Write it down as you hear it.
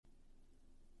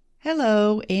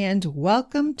Hello, and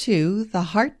welcome to the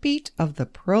Heartbeat of the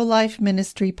Pro-Life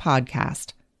Ministry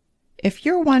podcast. If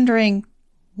you're wondering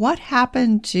what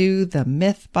happened to the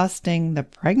Myth-Busting the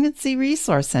Pregnancy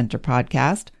Resource Center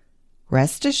podcast,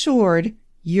 rest assured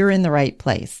you're in the right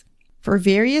place. For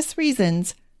various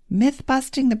reasons,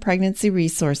 Myth-Busting the Pregnancy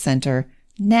Resource Center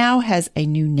now has a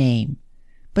new name,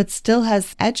 but still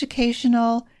has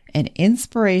educational and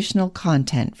inspirational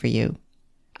content for you.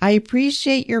 I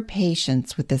appreciate your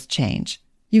patience with this change.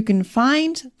 You can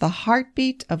find the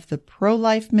Heartbeat of the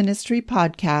Pro-Life Ministry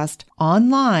podcast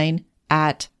online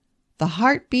at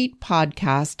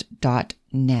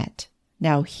theheartbeatpodcast.net.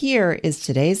 Now here is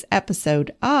today's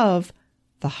episode of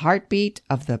the Heartbeat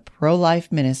of the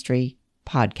Pro-Life Ministry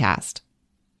podcast.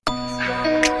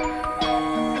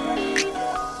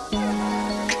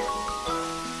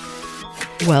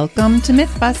 Welcome to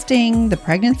Myth-Busting the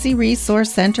Pregnancy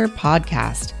Resource Center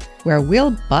podcast, where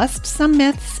we'll bust some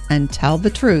myths and tell the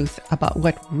truth about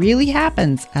what really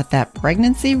happens at that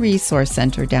pregnancy resource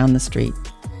center down the street.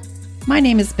 My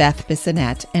name is Beth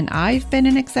Bissonette, and I've been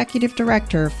an executive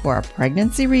director for a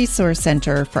pregnancy resource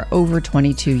center for over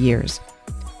 22 years.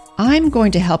 I'm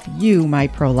going to help you, my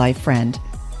pro-life friend,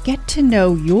 get to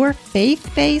know your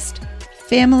faith-based,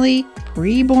 family,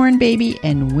 preborn baby,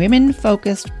 and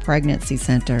women-focused pregnancy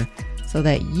center so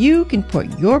that you can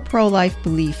put your pro-life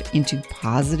belief into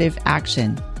positive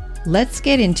action. Let's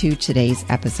get into today's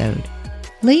episode.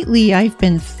 Lately, I've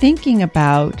been thinking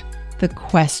about the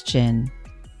question,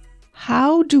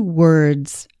 how do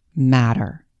words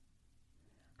matter?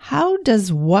 How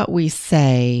does what we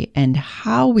say and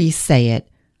how we say it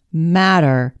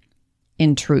matter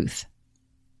in truth?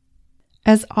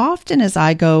 As often as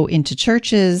I go into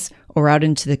churches or out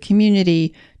into the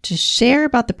community to share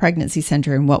about the pregnancy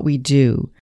center and what we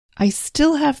do, I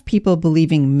still have people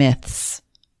believing myths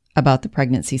about the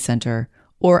pregnancy center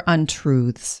or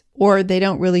untruths, or they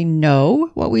don't really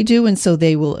know what we do, and so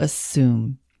they will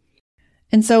assume.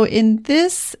 And so in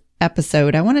this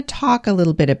episode, I want to talk a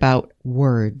little bit about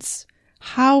words,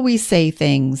 how we say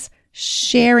things,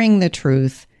 sharing the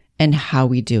truth, and how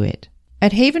we do it.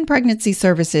 At Haven Pregnancy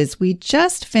Services, we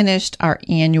just finished our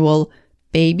annual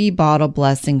Baby Bottle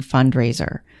Blessing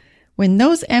fundraiser. When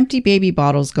those empty baby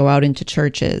bottles go out into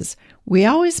churches, we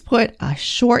always put a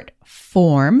short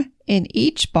form in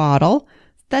each bottle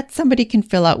that somebody can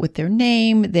fill out with their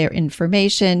name, their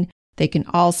information. They can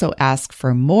also ask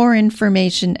for more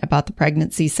information about the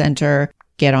pregnancy center,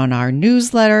 get on our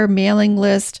newsletter mailing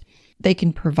list. They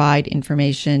can provide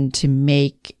information to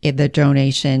make the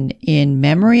donation in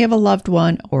memory of a loved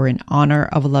one or in honor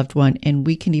of a loved one. And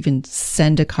we can even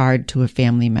send a card to a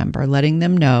family member, letting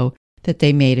them know that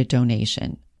they made a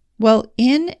donation. Well,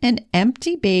 in an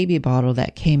empty baby bottle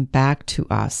that came back to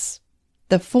us,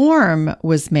 the form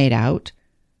was made out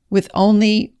with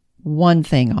only one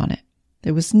thing on it.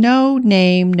 There was no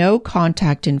name, no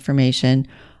contact information.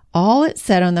 All it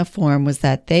said on the form was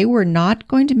that they were not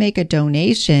going to make a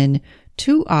donation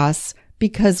to us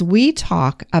because we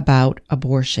talk about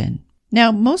abortion.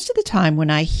 Now, most of the time when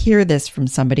I hear this from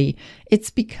somebody, it's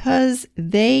because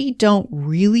they don't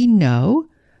really know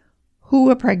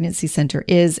who a pregnancy center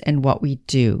is and what we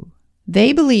do.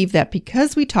 They believe that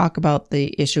because we talk about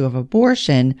the issue of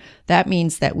abortion, that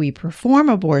means that we perform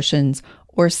abortions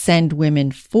or send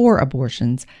women for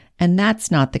abortions, and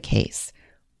that's not the case.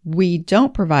 We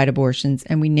don't provide abortions,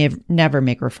 and we never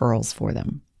make referrals for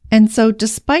them. And so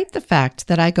despite the fact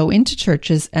that I go into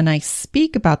churches and I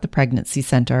speak about the pregnancy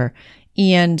center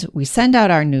and we send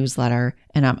out our newsletter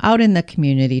and I'm out in the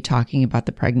community talking about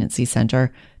the pregnancy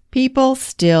center, people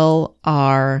still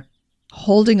are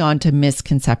holding on to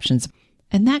misconceptions.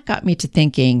 And that got me to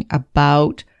thinking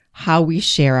about how we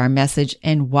share our message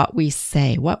and what we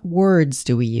say. What words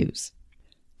do we use?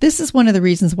 This is one of the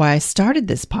reasons why I started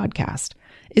this podcast,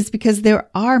 is because there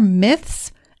are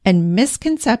myths and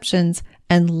misconceptions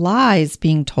and lies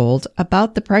being told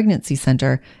about the pregnancy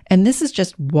center. And this is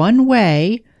just one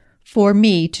way for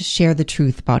me to share the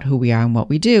truth about who we are and what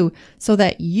we do so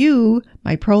that you,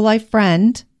 my pro-life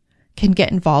friend, can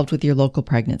get involved with your local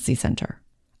pregnancy center.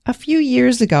 A few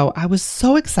years ago, I was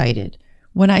so excited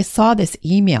when I saw this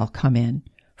email come in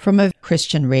from a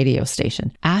Christian radio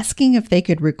station asking if they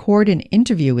could record an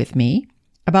interview with me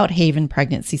about Haven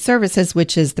Pregnancy Services,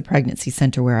 which is the pregnancy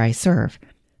center where I serve.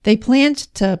 They planned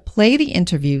to play the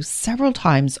interview several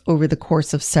times over the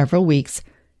course of several weeks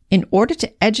in order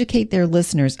to educate their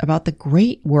listeners about the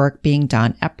great work being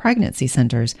done at pregnancy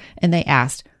centers. And they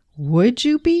asked, would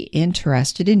you be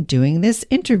interested in doing this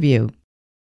interview?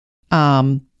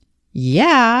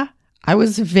 Yeah, I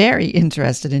was very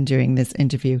interested in doing this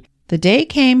interview. The day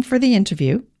came for the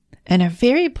interview. and a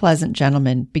very pleasant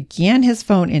gentleman began his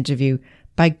phone interview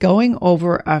by going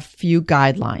over a few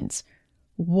guidelines,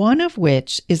 one of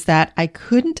which is that I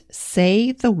couldn't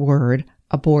say the word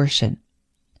abortion.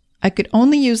 I could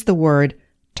only use the word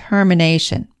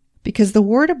termination because the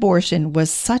word abortion was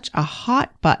such a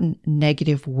hot-button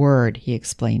negative word, he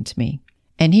explained to me.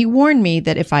 And he warned me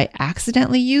that if I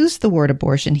accidentally used the word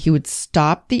abortion, he would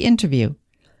stop the interview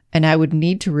and I would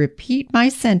need to repeat my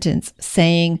sentence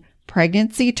saying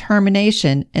pregnancy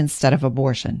termination instead of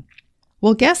abortion.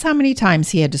 Well, guess how many times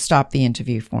he had to stop the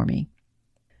interview for me?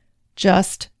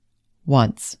 Just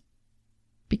once.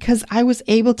 Because I was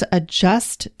able to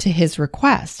adjust to his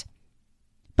request.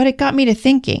 But it got me to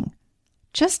thinking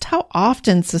just how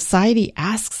often society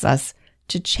asks us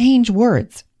to change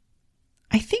words.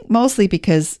 I think mostly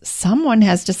because someone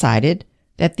has decided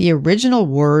that the original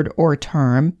word or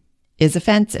term is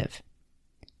offensive.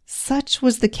 Such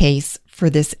was the case for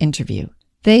this interview.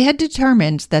 They had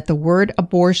determined that the word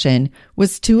abortion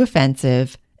was too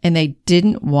offensive and they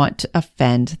didn't want to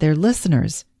offend their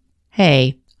listeners.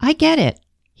 Hey, I get it.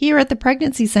 Here at the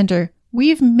Pregnancy Center,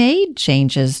 we've made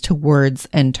changes to words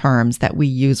and terms that we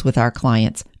use with our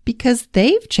clients because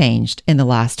they've changed in the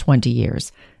last 20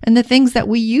 years. And the things that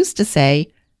we used to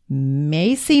say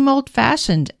may seem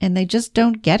old-fashioned and they just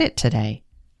don't get it today.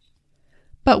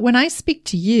 But when I speak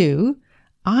to you,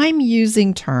 I'm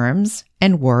using terms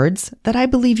and words that I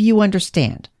believe you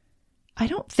understand. I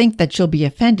don't think that you'll be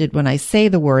offended when I say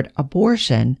the word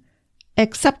abortion,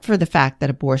 except for the fact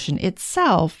that abortion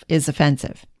itself is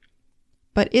offensive.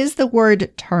 But is the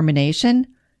word termination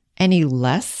any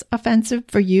less offensive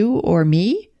for you or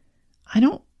me? I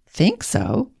don't think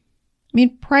so. I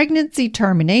mean, pregnancy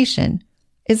termination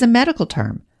is a medical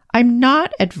term. I'm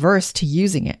not adverse to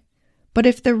using it. But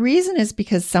if the reason is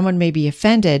because someone may be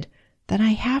offended, then I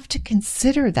have to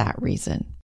consider that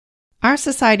reason. Our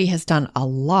society has done a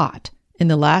lot in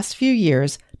the last few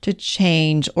years to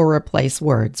change or replace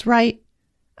words, right?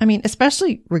 I mean,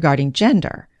 especially regarding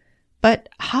gender. But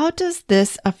how does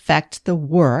this affect the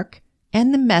work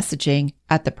and the messaging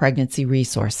at the Pregnancy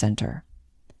Resource Center?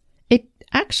 It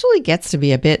actually gets to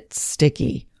be a bit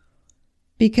sticky.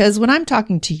 Because when I'm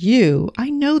talking to you,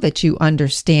 I know that you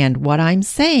understand what I'm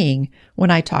saying when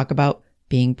I talk about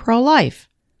being pro-life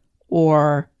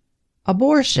or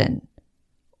abortion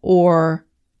or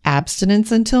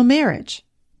abstinence until marriage.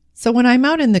 So when I'm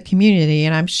out in the community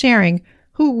and I'm sharing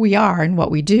who we are and what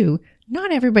we do,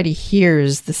 not everybody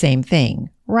hears the same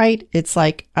thing, right? It's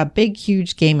like a big,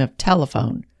 huge game of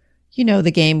telephone. You know,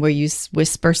 the game where you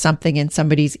whisper something in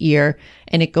somebody's ear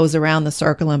and it goes around the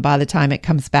circle, and by the time it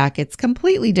comes back, it's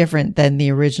completely different than the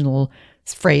original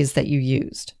phrase that you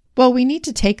used. Well, we need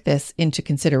to take this into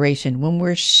consideration when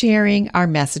we're sharing our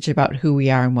message about who we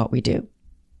are and what we do.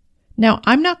 Now,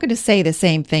 I'm not going to say the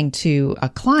same thing to a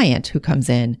client who comes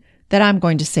in that I'm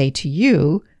going to say to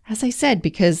you, as I said,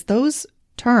 because those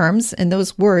terms and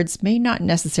those words may not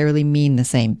necessarily mean the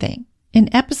same thing.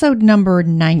 In episode number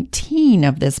 19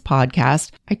 of this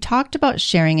podcast, I talked about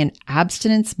sharing an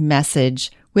abstinence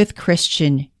message with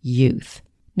Christian youth.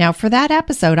 Now, for that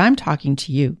episode, I'm talking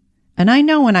to you. And I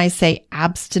know when I say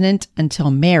abstinent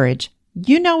until marriage,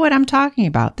 you know what I'm talking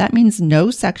about. That means no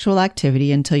sexual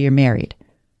activity until you're married.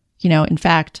 You know, in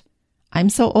fact, I'm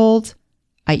so old,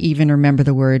 I even remember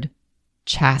the word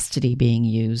chastity being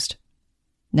used.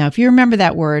 Now, if you remember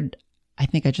that word, I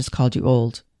think I just called you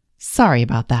old. Sorry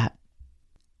about that.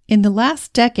 In the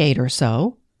last decade or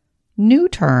so, new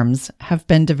terms have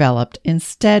been developed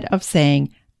instead of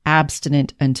saying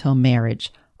abstinent until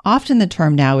marriage. Often the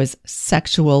term now is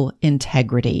sexual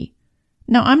integrity.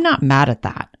 Now, I'm not mad at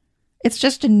that. It's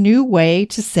just a new way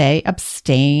to say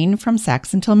abstain from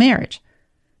sex until marriage.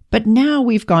 But now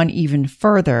we've gone even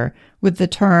further with the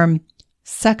term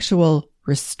sexual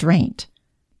restraint,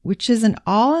 which is an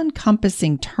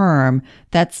all-encompassing term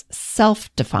that's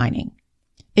self-defining.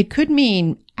 It could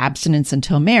mean abstinence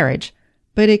until marriage,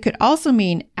 but it could also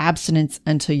mean abstinence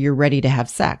until you're ready to have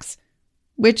sex,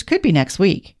 which could be next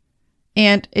week.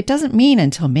 And it doesn't mean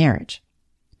until marriage.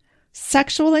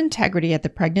 Sexual integrity at the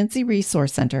Pregnancy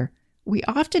Resource Center, we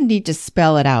often need to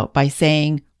spell it out by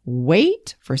saying,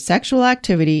 wait for sexual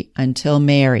activity until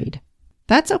married.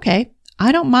 That's okay.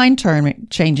 I don't mind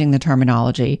changing the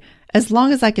terminology as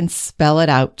long as I can spell it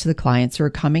out to the clients who are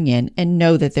coming in and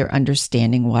know that they're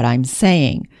understanding what I'm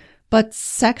saying. But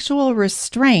sexual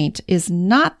restraint is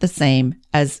not the same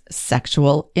as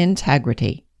sexual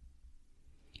integrity.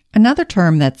 Another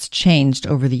term that's changed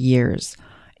over the years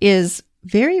is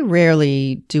very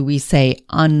rarely do we say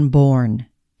unborn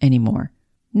anymore.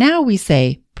 Now we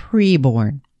say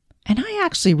preborn. And I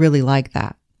actually really like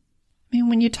that. I mean,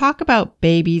 when you talk about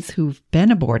babies who've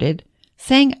been aborted,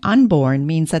 saying unborn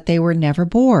means that they were never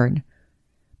born.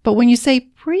 But when you say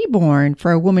preborn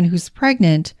for a woman who's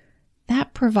pregnant,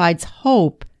 that provides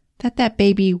hope that that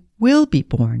baby will be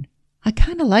born. I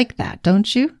kind of like that,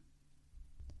 don't you?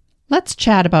 Let's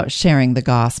chat about sharing the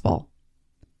gospel.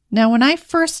 Now, when I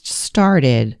first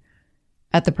started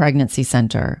at the pregnancy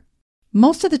center,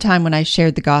 most of the time when I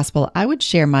shared the gospel, I would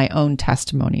share my own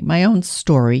testimony, my own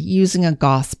story, using a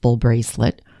gospel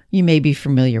bracelet. You may be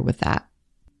familiar with that.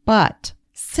 But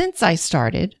since I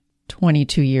started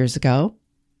 22 years ago,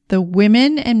 the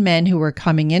women and men who are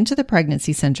coming into the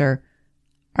pregnancy center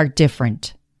are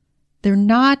different. They're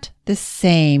not the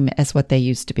same as what they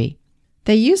used to be.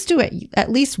 They used to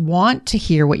at least want to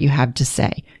hear what you have to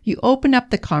say. You open up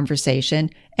the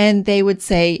conversation and they would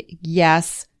say,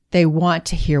 yes, they want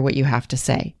to hear what you have to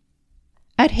say.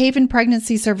 At Haven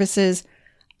Pregnancy Services,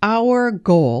 our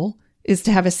goal is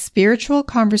to have a spiritual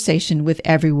conversation with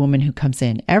every woman who comes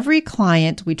in. Every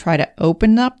client, we try to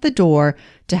open up the door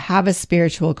to have a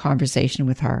spiritual conversation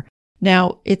with her.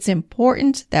 Now, it's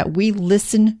important that we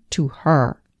listen to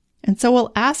her. And so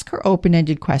we'll ask her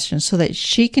open-ended questions so that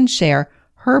she can share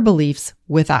her beliefs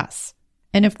with us.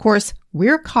 And of course,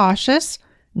 we're cautious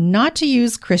not to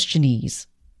use Christianese.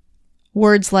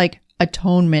 Words like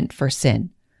atonement for sin,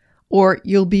 or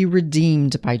you'll be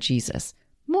redeemed by Jesus.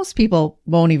 Most people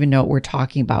won't even know what we're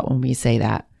talking about when we say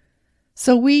that.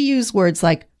 So we use words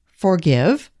like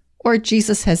forgive, or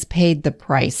Jesus has paid the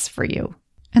price for you.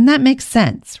 And that makes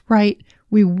sense, right?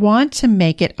 We want to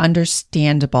make it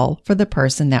understandable for the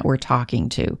person that we're talking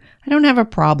to. I don't have a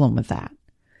problem with that.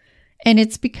 And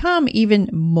it's become even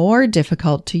more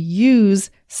difficult to use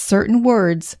certain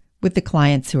words with the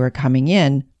clients who are coming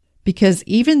in, because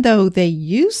even though they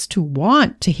used to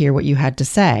want to hear what you had to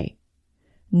say,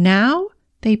 now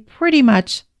they pretty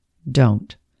much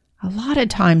don't. A lot of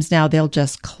times now they'll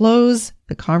just close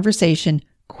the conversation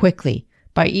quickly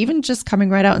by even just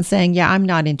coming right out and saying, yeah, I'm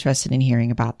not interested in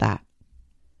hearing about that.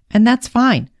 And that's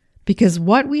fine, because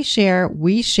what we share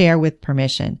with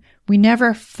permission. We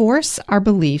never force our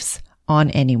beliefs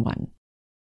on anyone.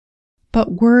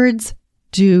 But words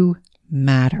do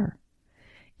matter.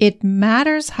 It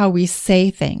matters how we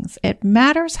say things. It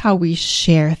matters how we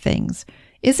share things.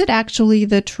 Is it actually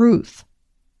the truth?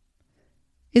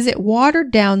 Is it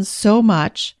watered down so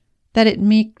much that it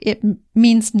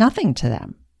means nothing to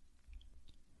them?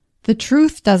 The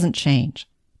truth doesn't change,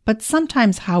 but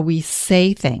sometimes how we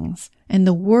say things and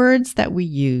the words that we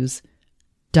use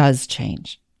does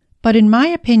change. But in my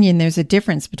opinion, there's a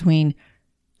difference between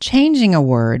changing a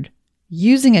word,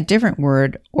 using a different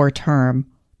word or term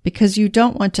because you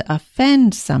don't want to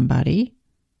offend somebody,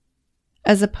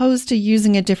 as opposed to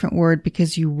using a different word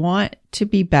because you want to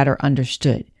be better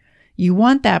understood. You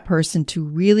want that person to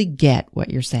really get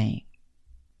what you're saying.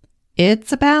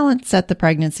 It's a balance at the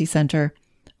pregnancy center.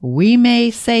 We may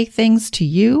say things to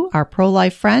you, our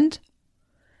pro-life friend,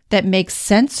 that makes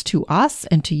sense to us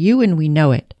and to you, and we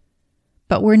know it.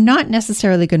 But we're not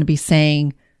necessarily going to be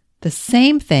saying the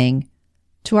same thing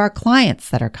to our clients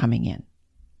that are coming in.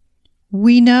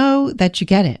 We know that you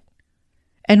get it,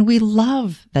 and we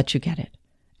love that you get it.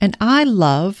 And I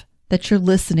love that you're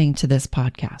listening to this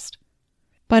podcast.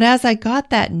 But as I got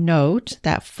that note,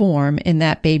 that form in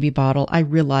that baby bottle, I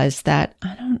realized that,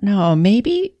 I don't know,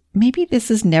 maybe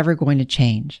this is never going to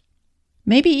change.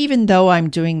 Maybe even though I'm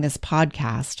doing this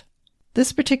podcast,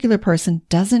 this particular person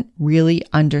doesn't really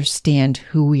understand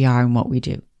who we are and what we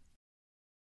do.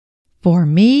 For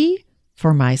me,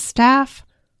 for my staff,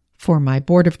 for my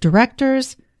board of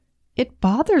directors, it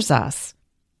bothers us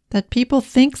that people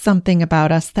think something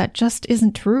about us that just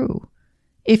isn't true.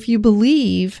 If you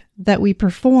believe that we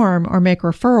perform or make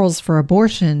referrals for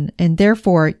abortion and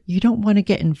therefore you don't want to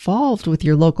get involved with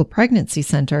your local pregnancy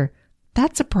center,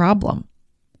 that's a problem.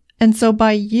 And so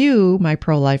by you, my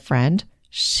pro-life friend,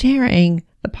 sharing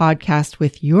the podcast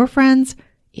with your friends,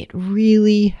 it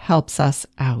really helps us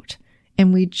out.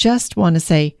 And we just want to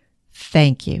say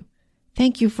thank you.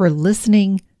 Thank you for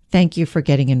listening. Thank you for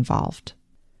getting involved.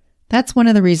 That's one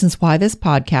of the reasons why this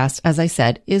podcast, as I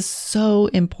said, is so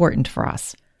important for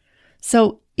us.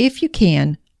 So if you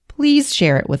can, please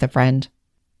share it with a friend.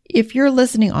 If you're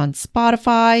listening on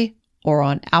Spotify or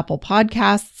on Apple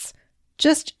Podcasts,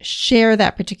 just share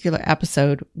that particular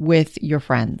episode with your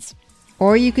friends.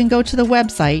 Or you can go to the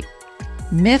website,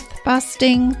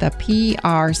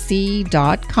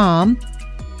 mythbustingtheprc.com,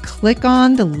 click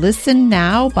on the Listen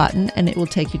Now button, and it will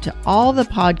take you to all the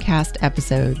podcast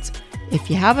episodes. If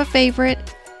you have a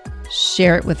favorite,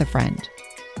 share it with a friend.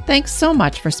 Thanks so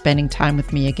much for spending time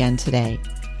with me again today.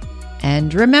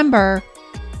 And remember,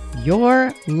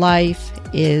 Your life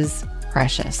is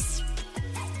precious.